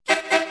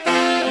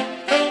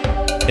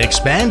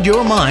Expand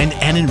your mind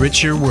and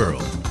enrich your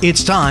world.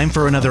 It's time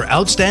for another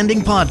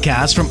outstanding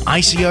podcast from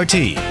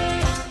I.C.R.T.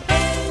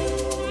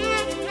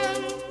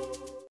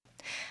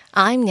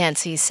 I'm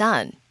Nancy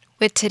Sun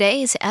with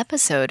today's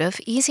episode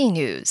of Easy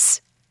News.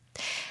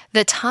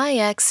 The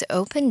Tai-Ex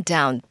opened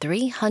down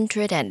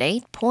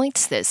 308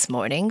 points this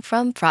morning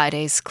from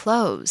Friday's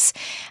close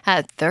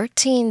at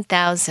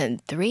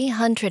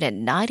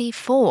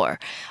 13,394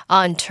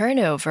 on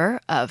turnover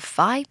of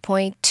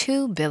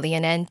 5.2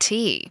 billion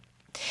NT.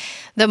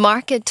 The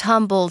market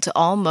tumbled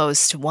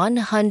almost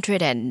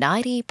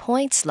 190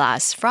 points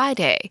last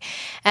Friday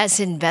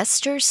as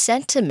investor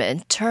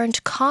sentiment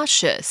turned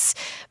cautious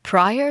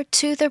prior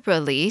to the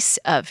release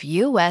of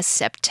U.S.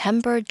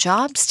 September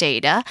jobs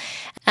data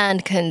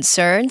and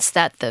concerns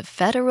that the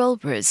Federal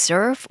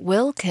Reserve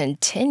will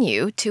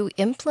continue to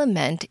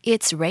implement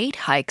its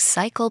rate hike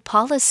cycle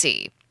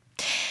policy.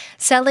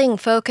 Selling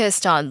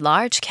focused on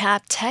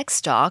large-cap tech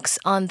stocks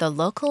on the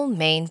local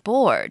main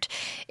board,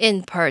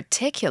 in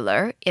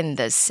particular in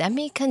the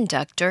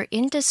semiconductor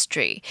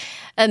industry,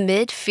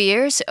 amid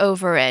fears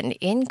over an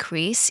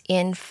increase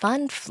in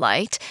fund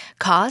flight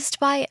caused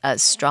by a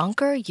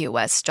stronger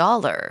U.S.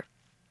 dollar.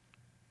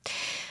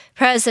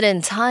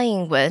 President Tsai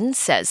Ing-wen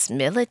says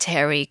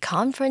military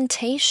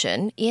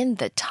confrontation in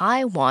the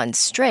Taiwan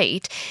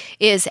Strait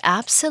is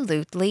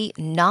absolutely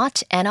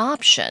not an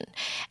option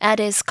and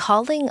is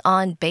calling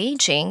on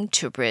Beijing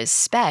to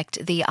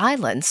respect the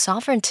island's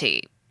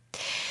sovereignty.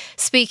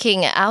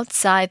 Speaking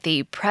outside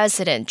the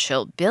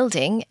presidential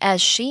building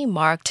as she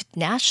marked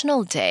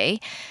National Day,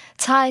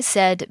 Tsai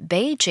said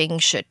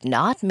Beijing should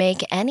not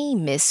make any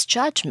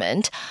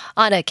misjudgment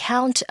on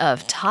account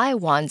of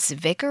Taiwan's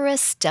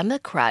vigorous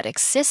democratic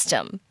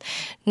system,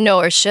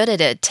 nor should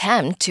it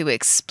attempt to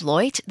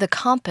exploit the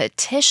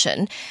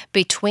competition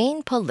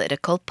between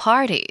political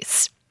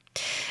parties.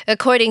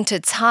 According to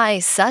Tsai,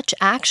 such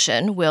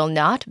action will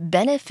not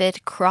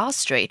benefit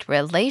cross-strait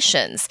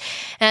relations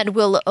and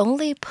will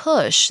only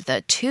push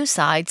the two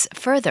sides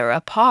further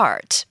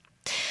apart.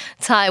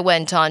 Tsai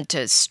went on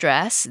to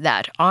stress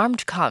that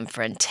armed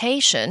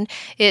confrontation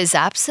is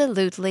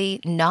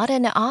absolutely not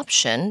an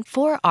option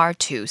for our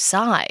two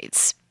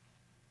sides.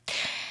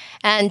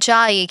 And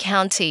Chiayi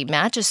County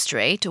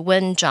Magistrate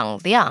Weng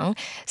Zhang-liang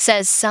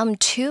says some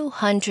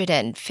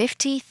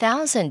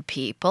 250,000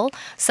 people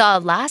saw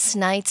last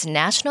night's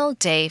National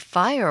Day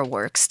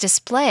fireworks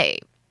display.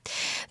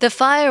 The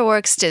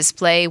fireworks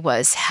display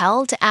was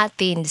held at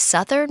the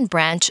southern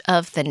branch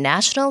of the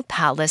National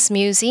Palace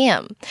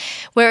Museum,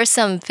 where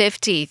some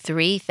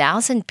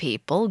 53,000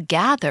 people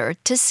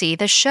gathered to see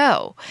the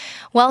show,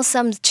 while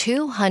some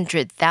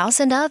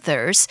 200,000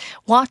 others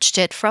watched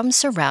it from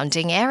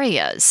surrounding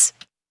areas.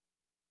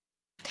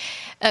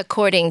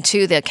 According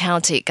to the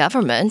county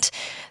government,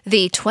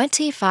 the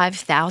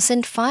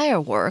 25,000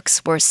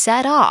 fireworks were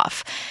set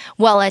off,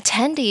 while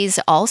attendees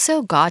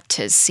also got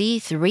to see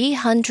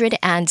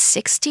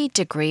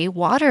 360-degree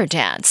water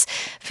dance,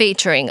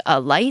 featuring a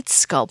light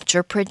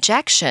sculpture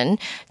projection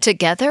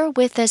together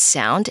with a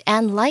sound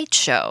and light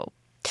show.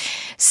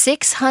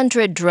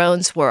 600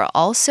 drones were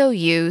also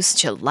used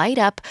to light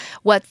up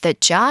what the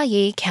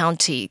Chiayi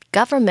County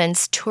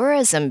government's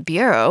Tourism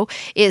Bureau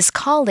is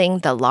calling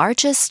the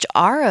largest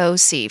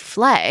ROC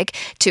flag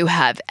to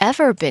have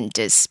ever been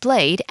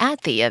displayed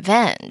at the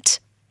event.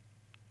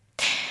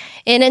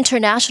 In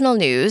international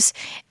news,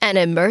 an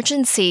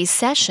emergency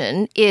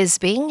session is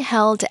being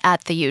held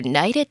at the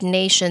United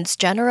Nations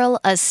General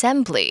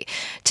Assembly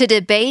to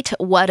debate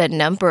what a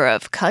number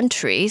of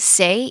countries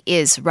say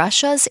is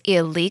Russia's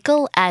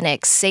illegal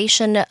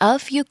annexation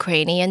of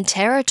Ukrainian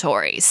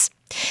territories.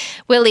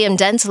 William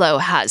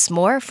Denselow has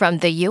more from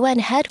the UN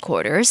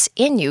headquarters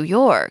in New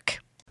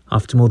York.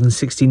 After more than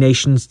 60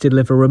 nations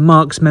deliver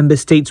remarks, member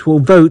states will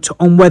vote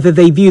on whether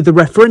they view the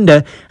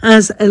referenda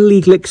as a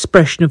legal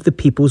expression of the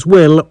people's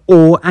will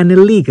or an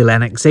illegal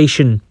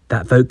annexation.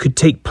 That vote could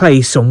take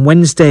place on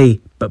Wednesday,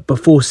 but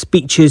before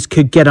speeches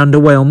could get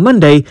underway on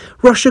Monday,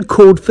 Russia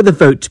called for the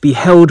vote to be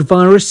held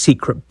via a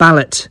secret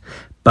ballot.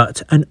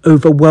 But an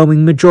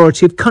overwhelming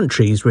majority of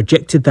countries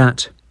rejected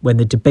that. When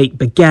the debate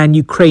began,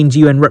 Ukraine's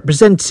UN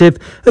representative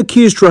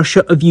accused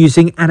Russia of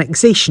using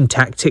annexation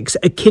tactics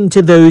akin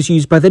to those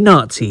used by the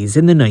Nazis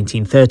in the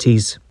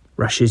 1930s.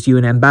 Russia's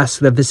UN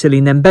ambassador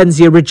Vasily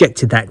Nebenzia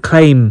rejected that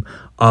claim,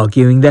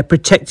 arguing they're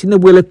protecting the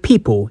will of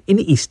people in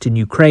eastern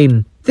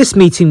Ukraine. This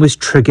meeting was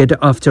triggered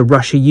after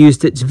Russia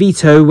used its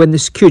veto when the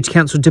Security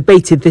Council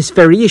debated this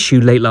very issue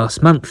late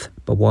last month.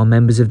 But while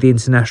members of the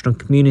international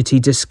community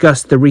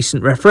discussed the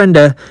recent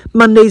referenda,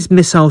 Monday's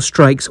missile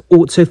strikes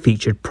also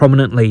featured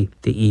prominently.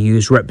 The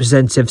EU's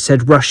representative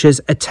said Russia's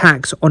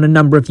attacks on a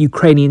number of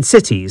Ukrainian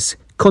cities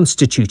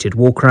constituted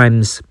war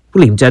crimes.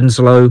 William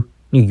Denselow,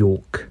 New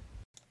York.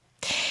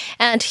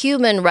 And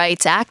human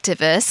rights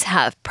activists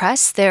have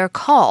pressed their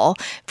call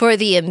for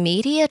the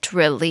immediate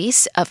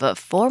release of a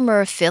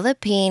former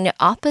Philippine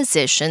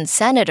opposition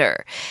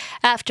senator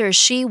after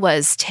she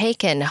was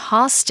taken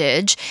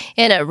hostage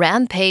in a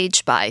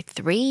rampage by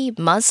 3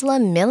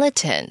 Muslim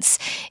militants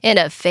in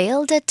a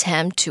failed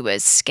attempt to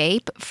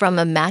escape from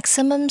a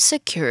maximum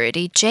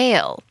security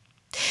jail.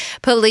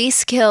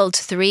 Police killed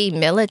 3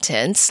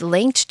 militants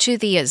linked to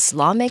the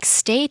Islamic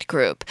State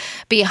group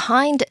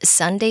behind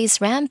Sunday's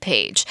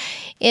rampage,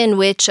 in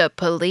which a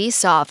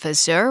police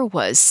officer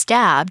was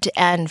stabbed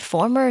and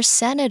former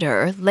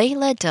Senator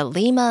Leila de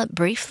Lima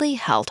briefly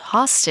held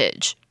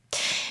hostage.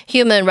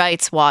 Human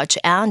Rights Watch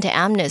and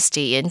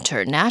Amnesty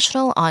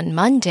International on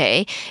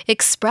Monday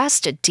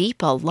expressed a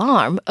deep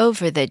alarm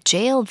over the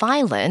jail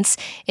violence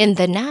in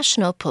the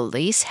National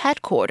Police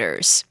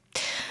headquarters.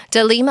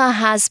 De Lima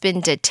has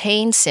been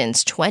detained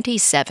since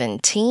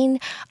 2017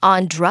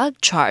 on drug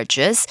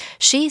charges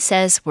she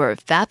says were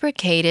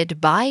fabricated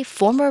by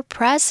former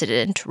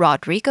President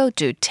Rodrigo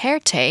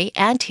Duterte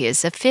and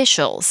his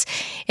officials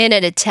in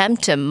an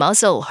attempt to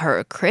muzzle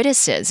her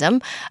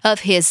criticism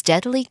of his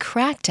deadly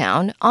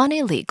crackdown on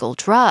illegal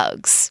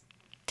drugs.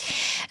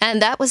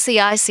 And that was the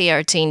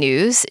I.C.R.T.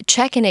 news.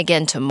 Check in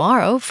again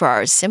tomorrow for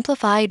our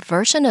simplified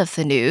version of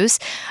the news,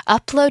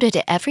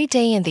 uploaded every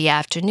day in the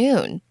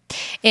afternoon.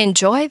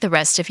 Enjoy the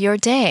rest of your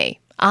day.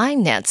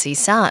 I'm Nancy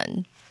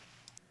Sun.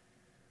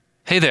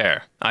 Hey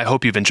there. I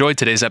hope you've enjoyed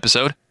today's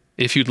episode.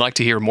 If you'd like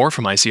to hear more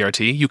from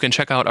I.C.R.T., you can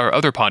check out our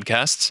other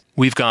podcasts.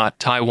 We've got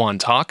Taiwan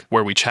Talk,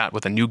 where we chat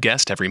with a new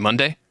guest every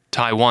Monday,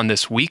 Taiwan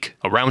This Week,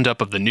 a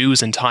roundup of the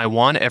news in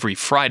Taiwan every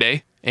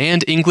Friday,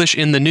 and English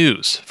in the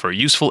News, for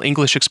useful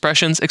English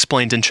expressions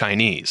explained in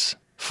Chinese.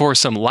 For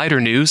some lighter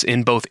news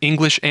in both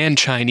English and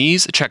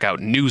Chinese, check out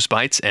News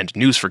Bites and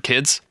News for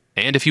Kids.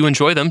 And if you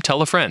enjoy them,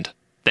 tell a friend.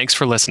 Thanks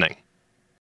for listening.